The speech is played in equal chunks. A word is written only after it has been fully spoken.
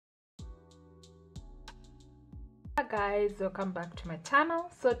Hi guys, welcome back to my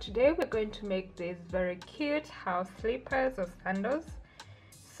channel. So today we're going to make these very cute house slippers or sandals.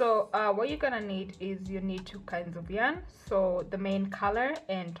 So what you're gonna need is you need two kinds of yarn, so the main color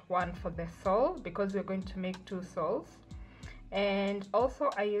and one for the sole, because we're going to make two soles. And also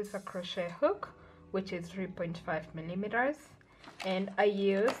I use a crochet hook, which is 3.5 millimeters, and I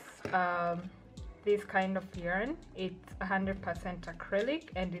use this kind of yarn. It's 100% acrylic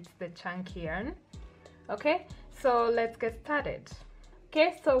and it's the chunky yarn. Okay, so let's get started.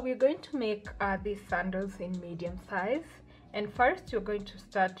 Okay, so we're going to make these sandals in medium size, and first you're going to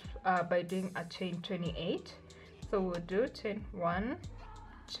start by doing a chain 28. So we'll do chain 1,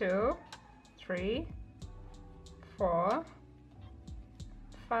 2, 3, 4,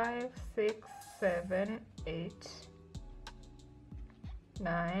 5, 6, 7, 8,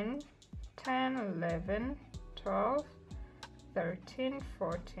 9, 10, 11, 12, 13,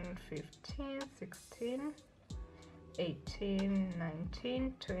 14, 15, 16, 18,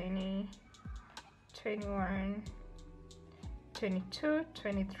 19, 20, 21, 22,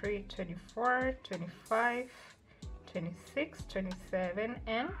 23, 24, 25, 26, 27,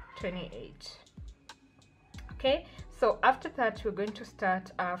 and 28. Okay, so after that we're going to start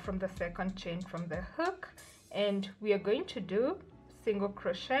from the second chain from the hook, and we are going to do single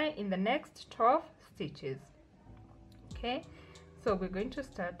crochet in the next 12 stitches. Okay, so we're going to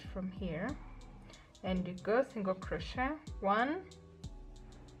start from here, and you go single crochet 1,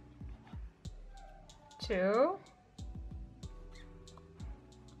 2,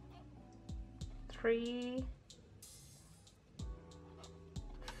 3,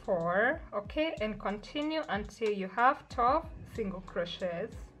 4. Okay, and continue until you have 12 single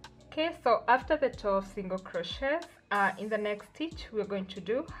crochets. Okay, so after the 12 single crochets, in the next stitch we're going to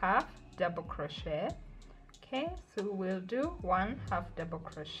do half double crochet. Okay, so we'll do 1 half double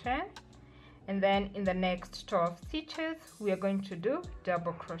crochet, and then in the next 12 stitches we are going to do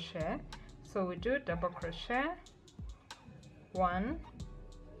double crochet. So we do double crochet 1,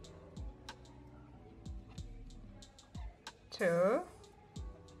 2,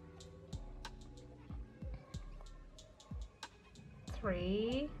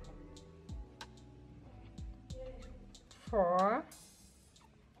 3, 4.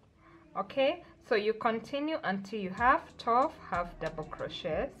 Okay, so you continue until you have 12 half double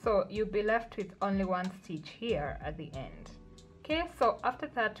crochet, so you'll be left with only one stitch here at the end. Okay, so after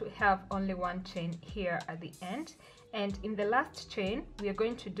that we have only one chain here at the end, and in the last chain we are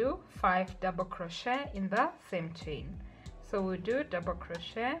going to do 5 double crochet in the same chain. So we'll do double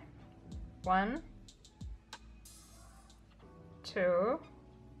crochet 1, 2,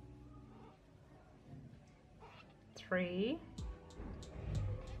 3,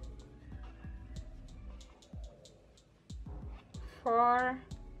 4,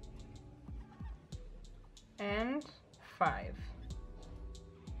 and 5.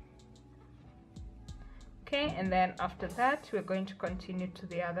 Okay, and then after that we're going to continue to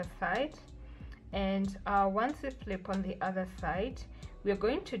the other side, and once we flip on the other side we're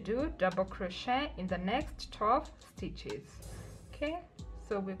going to do double crochet in the next 12 stitches. Okay,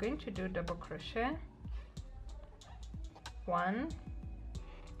 so we're going to do double crochet 1,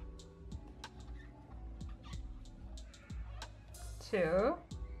 2,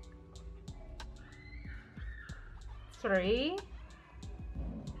 3,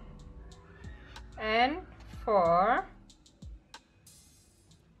 and 4,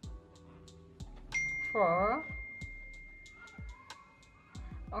 4.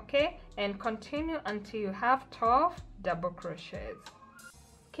 Okay, and continue until you have 12 double crochets.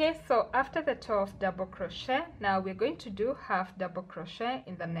 Okay, so after the 12 double crochet, now we're going to do half double crochet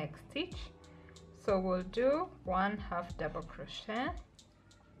in the next stitch. So we'll do 1 half double crochet,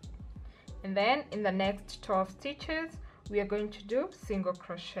 and then in the next 12 stitches we are going to do single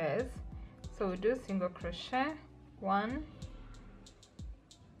crochets. So we'll do single crochet 1,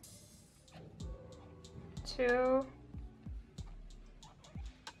 2,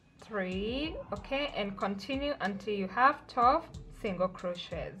 3. Okay, and continue until you have 12 single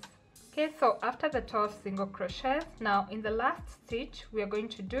crochets. Okay, so after the 12 single crochets, now in the last stitch we are going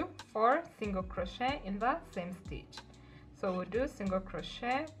to do 4 single crochet in the same stitch. So we'll do single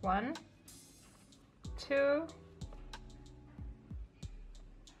crochet 1, 2,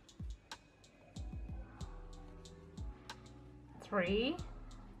 3,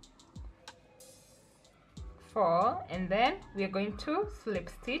 4, and then we are going to slip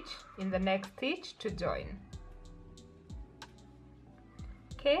stitch in the next stitch to join.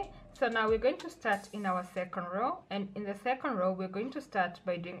 Okay, so now we're going to start in our second row, and in the second row we're going to start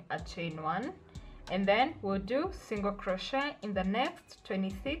by doing a chain 1, and then we'll do single crochet in the next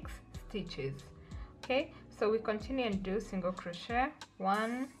 26 stitches. Okay, so we continue and do single crochet.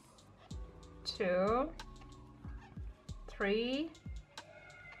 1, 2, 3,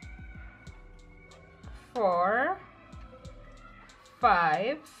 4,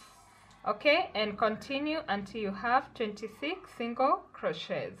 5. Okay, and continue until you have 26 single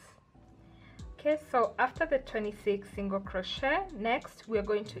crochets. Okay, so after the 26 single crochet, next we are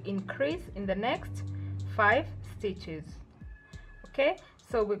going to increase in the next 5 stitches. Okay,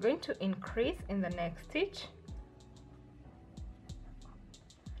 so we're going to increase in the next stitch.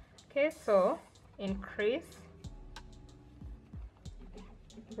 Okay, so increase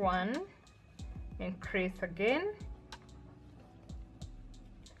 1, increase again,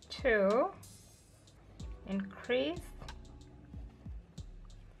 2, increase,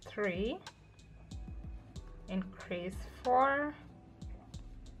 3, increase 4,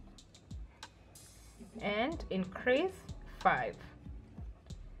 and increase 5.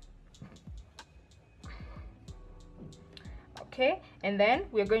 Okay, and then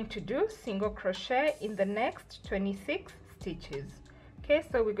we're going to do single crochet in the next 26 stitches. Okay,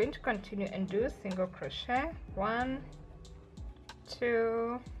 so we're going to continue and do single crochet. 1,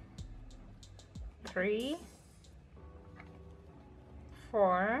 2, 3,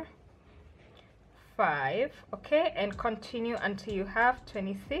 4, 5. Okay, and continue until you have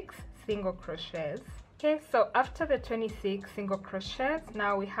 26 single crochets. Okay, so after the 26 single crochets,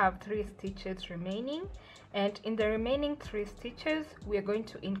 now we have 3 stitches remaining, and in the remaining 3 stitches we are going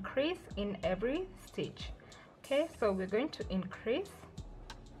to increase in every stitch. Okay, so we're going to increase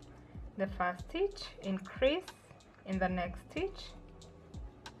the first stitch, increase in the next stitch,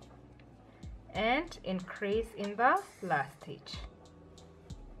 and increase in the last stitch.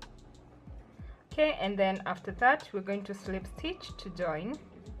 Okay, and then after that we're going to slip stitch to join.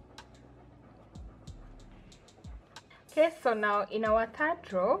 Okay, so now in our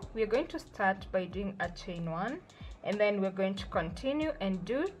third row we're going to start by doing a chain 1, and then we're going to continue and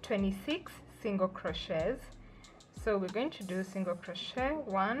do 26 single crochets. So we're going to do single crochet.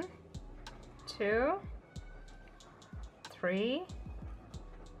 1, 2, 3,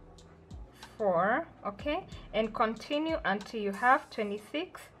 4. Okay, and continue until you have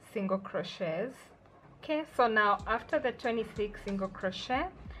 26 single crochets. Okay, so now after the 26 single crochet,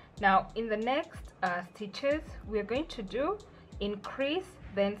 now in the next stitches we're going to do increase,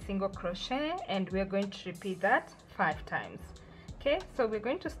 then single crochet, and we're going to repeat that 5 times. Okay, so we're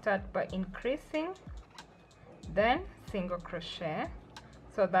going to start by increasing, then single crochet.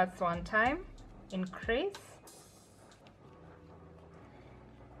 So that's 1 time, increase,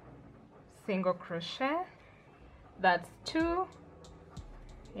 single crochet, that's 2,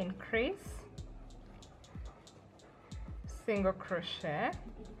 increase, single crochet.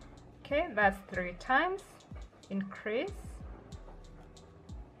 Okay, that's 3 times, increase,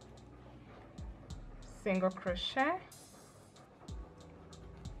 single crochet,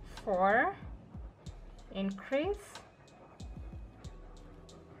 4, increase,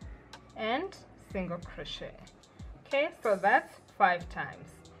 and single crochet. Okay, so that's 5 times.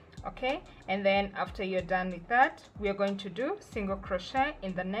 Okay, and then after you're done with that, we are going to do single crochet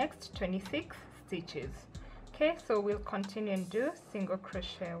in the next 26 stitches. Okay, so we'll continue and do single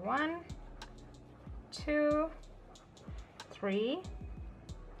crochet. 1, 2, 3,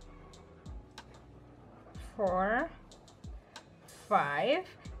 4, 5,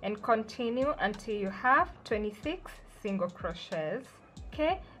 and continue until you have 26 single crochets.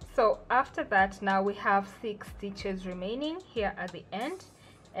 Okay, so after that now we have 6 stitches remaining here at the end,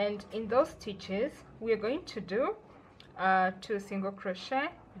 and in those stitches we are going to do 2 single crochet,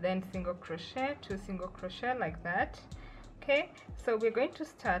 then single crochet, 2 single crochet, like that. Okay, so we're going to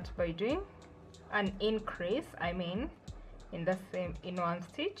start by doing an increase, in the same in one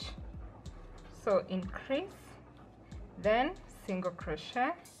stitch. So increase, then single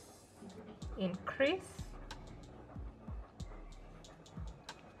crochet, increase,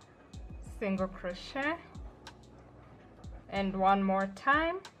 single crochet, and one more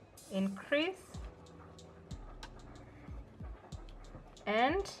time, increase,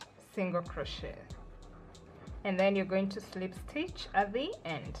 and single crochet, and then you're going to slip stitch at the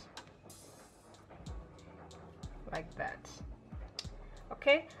end, like that.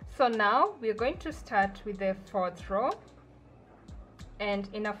 Okay, so now we're going to start with the 4th row, and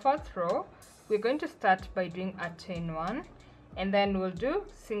in a 4th row we're going to start by doing a chain 1, and then we'll do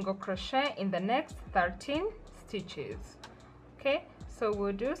single crochet in the next 13 stitches. Okay, so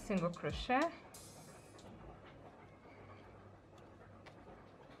we'll do single crochet,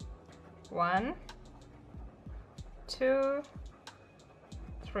 1, 2,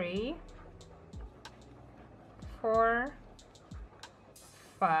 3, 4,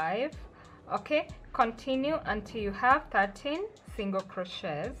 5. Okay, continue until you have 13 single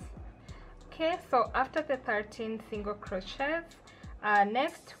crochets. Okay, so after the 13 single crochets,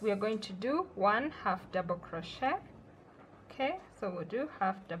 next we are going to do 1 half double crochet. Okay, so we'll do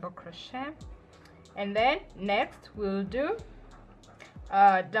half double crochet, and then next we'll do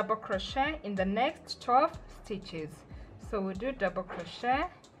double crochet in the next 12 stitches. So we'll do double crochet,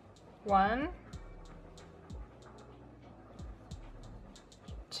 1,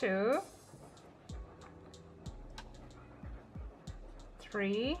 2,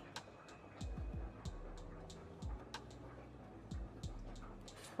 3,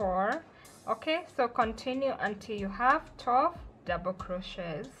 4. Okay, so continue until you have 12 double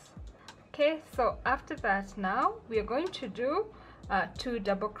crochets. Okay, so after that, now we are going to do 2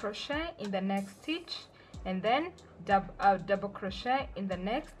 double crochet in the next stitch, and then double crochet in the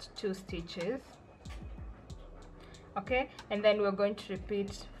next 2 stitches. Okay, and then we're going to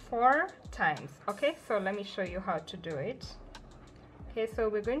repeat 4 times. Okay, so let me show you how to do it. Okay, so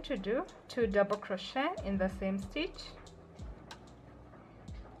we're going to do 2 double crochet in the same stitch,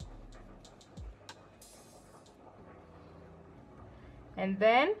 and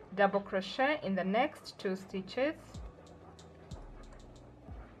then double crochet in the next 2 stitches,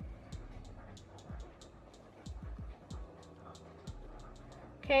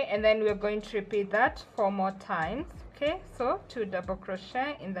 okay, and then we're going to repeat that 4 more times. Okay, so 2 double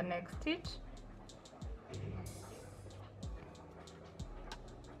crochet in the next stitch,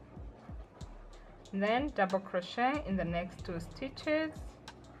 and then double crochet in the next 2 stitches,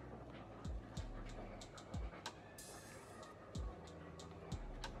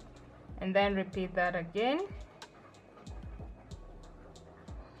 and then repeat that again.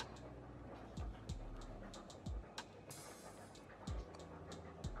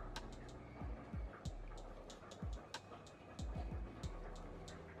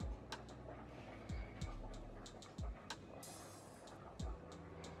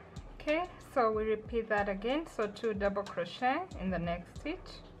 Okay, so we repeat that again. So 2 double crochet in the next stitch,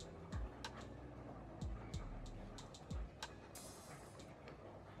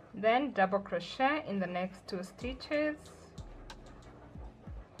 then double crochet in the next 2 stitches,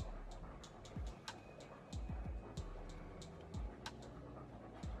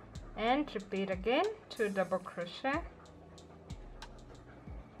 and repeat again, 2 double crochet,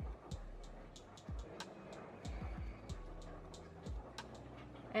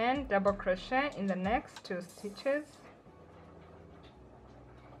 and double crochet in the next 2 stitches,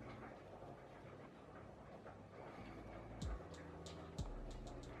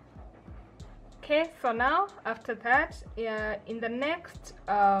 okay. So now after that, in the next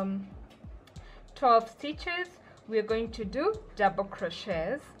 12 stitches, we're going to do double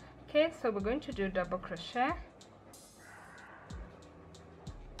crochets. Okay, so we're going to do double crochet,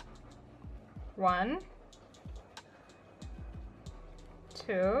 1,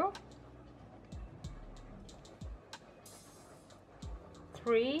 2,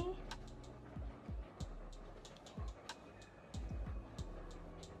 3,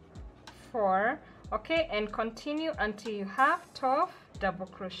 4. Okay, and continue until you have 12 double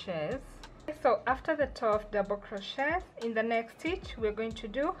crochets. So after the 12 double crochets, in the next stitch we're going to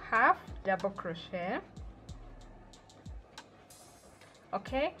do half double crochet.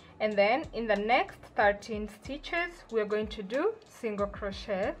 Okay, and then in the next 13 stitches we're going to do single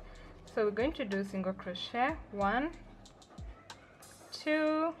crochet. So we're going to do single crochet, 1,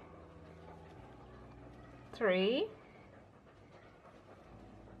 2, 3,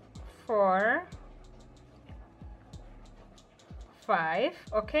 4, 5.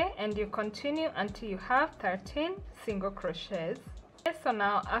 Okay, and you continue until you have 13 single crochets. Okay, so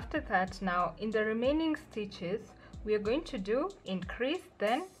now after that, now in the remaining stitches we are going to do increase,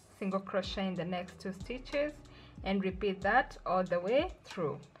 then single crochet in the next 2 stitches, and repeat that all the way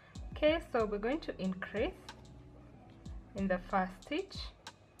through. Okay, so we're going to increase in the first stitch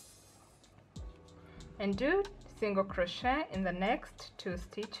and do single crochet in the next 2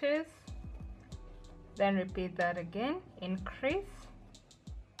 stitches, then repeat that again, increase,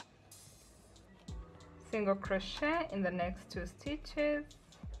 single crochet in the next 2 stitches,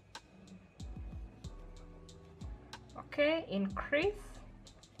 okay, increase,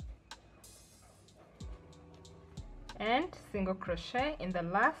 and single crochet in the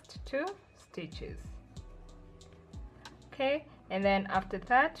last 2 stitches. Okay, and then after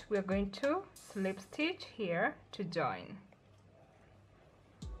that we're going to slip stitch here to join.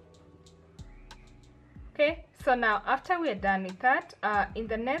 Okay, so now after we're done with that, in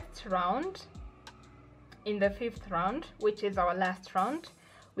the next round, in the 5th round, which is our last round,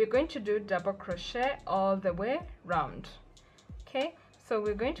 we're going to do double crochet all the way round. Okay, So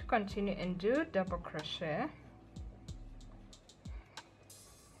we're going to continue and do double crochet,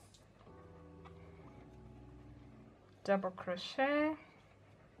 double crochet,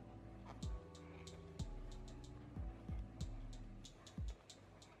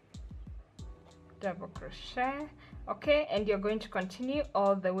 double crochet. Okay, and you're going to continue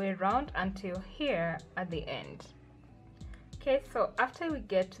all the way around until here at the end. Okay, so after we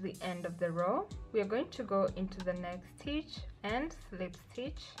get to the end of the row, we are going to go into the next stitch and slip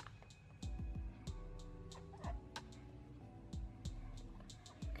stitch.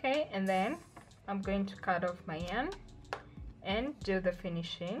 Okay, and then I'm going to cut off my yarn and do the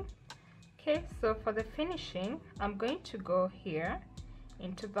finishing. Okay, so for the finishing, I'm going to go here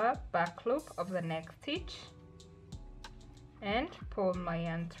into the back loop of the next stitch and pull my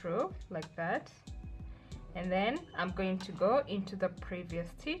yarn through like that, and then I'm going to go into the previous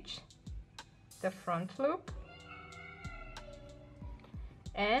stitch, the front loop,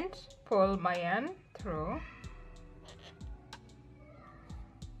 and pull my yarn through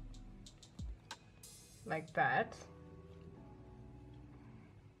like that.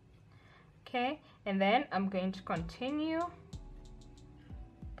 Okay, and then I'm going to continue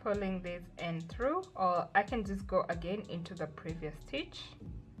pulling this end through, or I can just go again into the previous stitch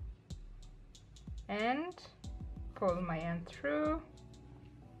and pull my yarn through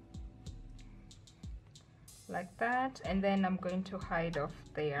like that, and then I'm going to hide off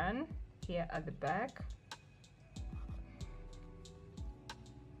the yarn here at the back.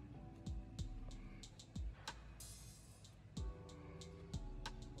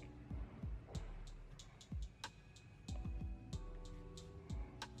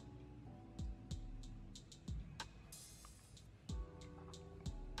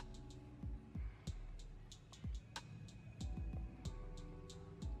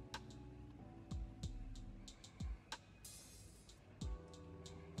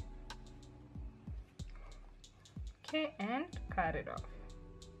 Okay, and cut it off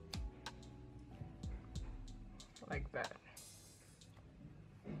like that.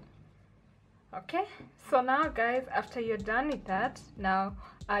 Okay, so now guys, after you're done with that, now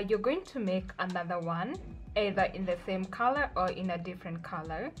you're going to make another one, either in the same color or in a different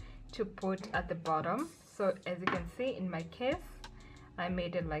color, to put at the bottom. So as you can see in my case, I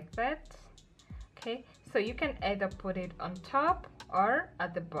made it like that. Okay, so you can either put it on top or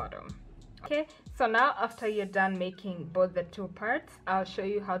at the bottom. Okay, so now after you're done making both the two parts, I'll show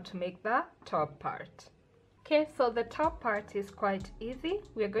you how to make the top part. Okay, so the top part is quite easy.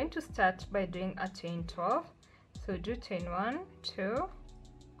 We're going to start by doing a chain 12. So do chain 1, 2,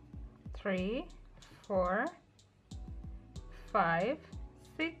 3, 4, 5,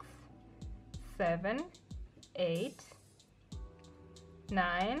 6, 7, 8,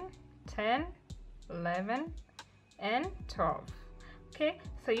 9, 10, 11, and 12. Okay,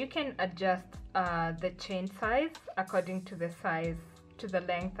 so you can adjust the chain size according to the size, to the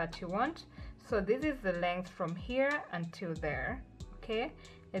length that you want. So this is the length from here until there, okay,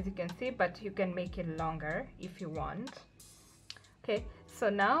 as you can see, but you can make it longer if you want. Okay, so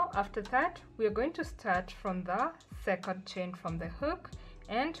now after that, we are going to start from the second chain from the hook,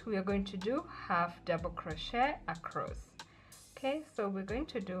 and we are going to do half double crochet across. Okay, so we're going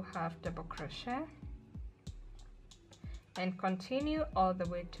to do half double crochet and continue all the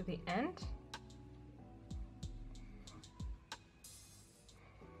way to the end.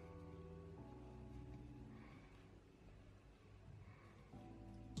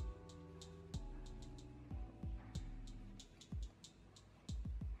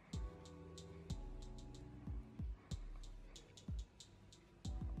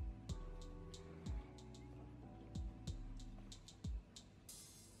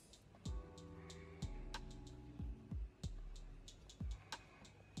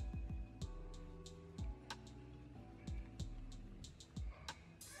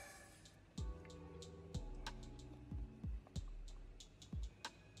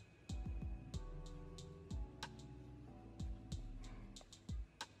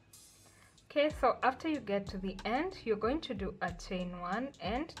 Okay, so after you get to the end, you're going to do a chain 1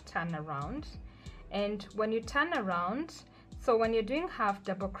 and turn around. And when you turn around, so when you're doing half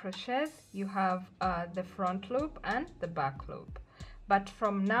double crochets, you have the front loop and the back loop. But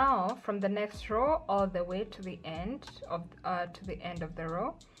from now, from the next row all the way to the end of the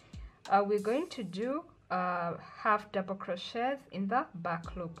row, we're going to do half double crochets in the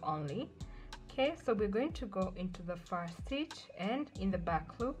back loop only. Okay, so we're going to go into the first stitch and in the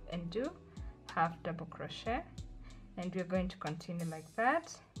back loop and do half double crochet, and we're going to continue like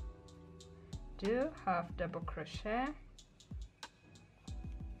that. Do half double crochet,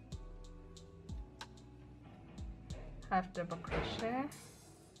 half double crochet.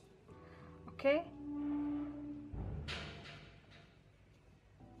 Okay,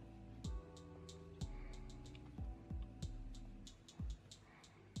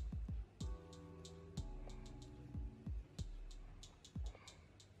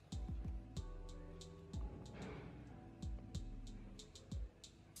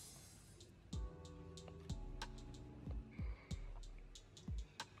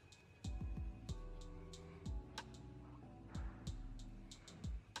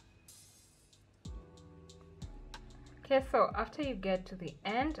 okay, so after you get to the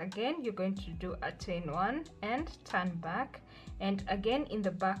end, again you're going to do a chain 1 and turn back, and again in the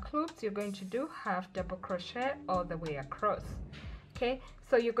back loops you're going to do half double crochet all the way across. Okay,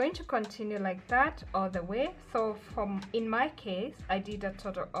 so you're going to continue like that all the way. So in my case, I did a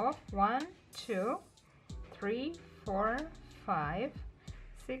total of 1 2 3 4 5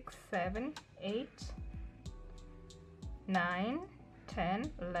 6 7 8 9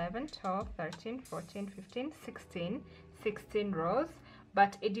 10 11 12 13 14 15 16 rows,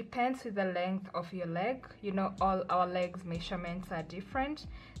 but it depends with the length of your leg. You know, all our legs measurements are different,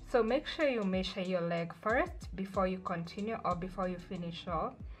 so make sure you measure your leg first before you continue or before you finish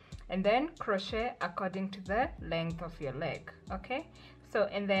off, and then crochet according to the length of your leg. Okay, so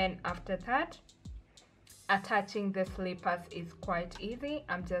and then after that, attaching the slippers is quite easy.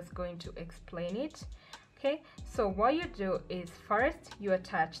 I'm just going to explain it. Okay, so what you do is first you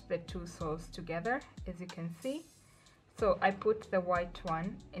attach the two soles together, as you can see. So I put the white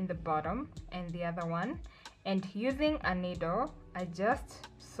one in the bottom and the other one, and using a needle I just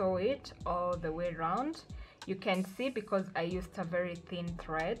sew it all the way around. You can see because I used a very thin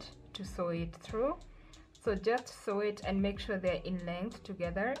thread to sew it through. So just sew it and make sure they're in length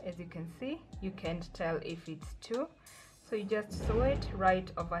together. As you can see, you can't tell if it's two, so you just sew it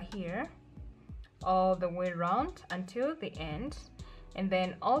right over here all the way around until the end. And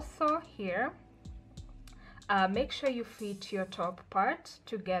then also here, make sure you fit your top part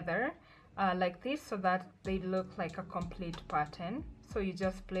together like this so that they look like a complete pattern. So you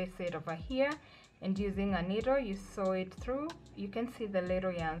just place it over here, and using a needle you sew it through. You can see the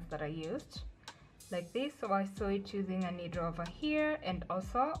little yarns that I used like this. So I sew it using a needle over here and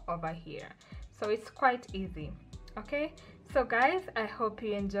also over here, so it's quite easy. Okay, so guys, I hope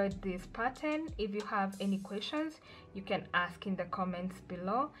you enjoyed this pattern. If you have any questions, you can ask in the comments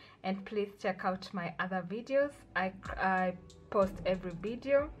below, and please check out my other videos. I post every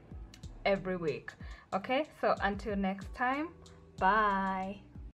video every week. Okay, so until next time, bye.